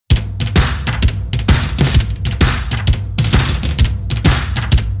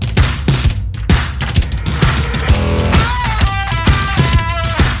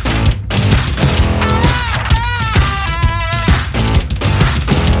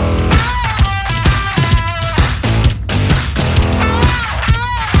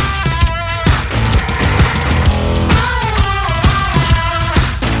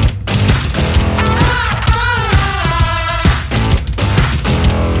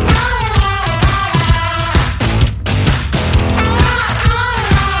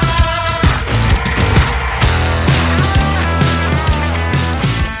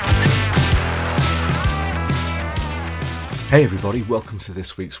Hey everybody, welcome to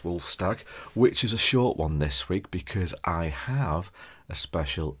this week's Wolf Stag, which is a short one this week because I have a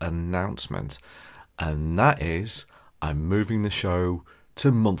special announcement, and that is I'm moving the show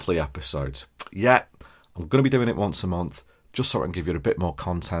to monthly episodes. Yeah, I'm going to be doing it once a month just so I can give you a bit more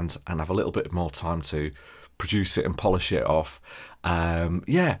content and have a little bit more time to produce it and polish it off.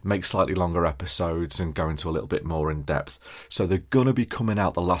 Make slightly longer episodes and go into a little bit more in depth. So they're going to be coming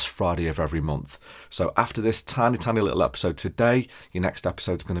out the last Friday of every month. So after this tiny little episode today, your next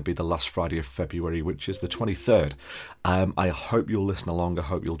episode is going to be the last Friday of February, which is the 23rd. I hope you'll listen along. I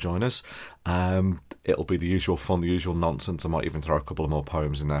hope you'll join us. It'll be the usual fun, the usual nonsense. I might even throw a couple of more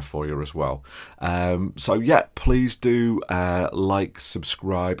poems in there for you as well. Please do like,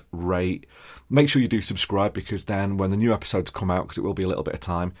 subscribe, rate. Make sure you do subscribe, because then when the new episodes come out, because it will be a little bit of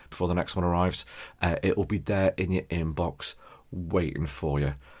time before the next one arrives, it will be there in your inbox waiting for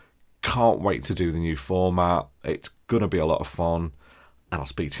you. Can't wait to do the new format. It's going to be a lot of fun, and I'll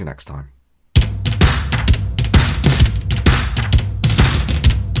speak to you next time.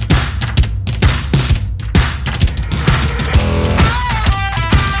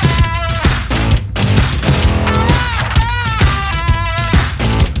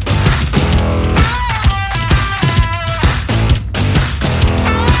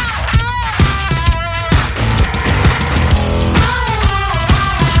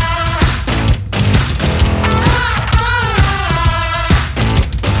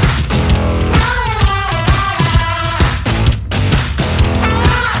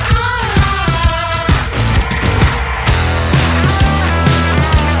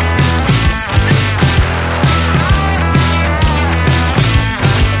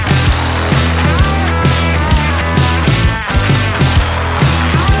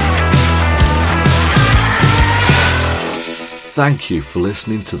 Thank you for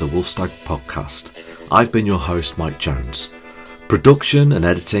listening to the Wolf Stag podcast. I've been your host, Mike Jones. Production and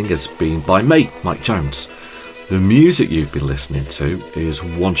editing has been by me, Mike Jones. The music you've been listening to is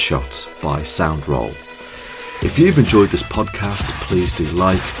One Shot by Soundroll. If you've enjoyed this podcast, please do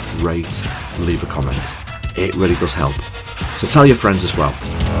like, rate, leave a comment. It really does help. So tell your friends as well.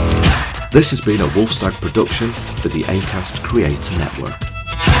 This has been a Wolf Stag production for the Acast Creator Network.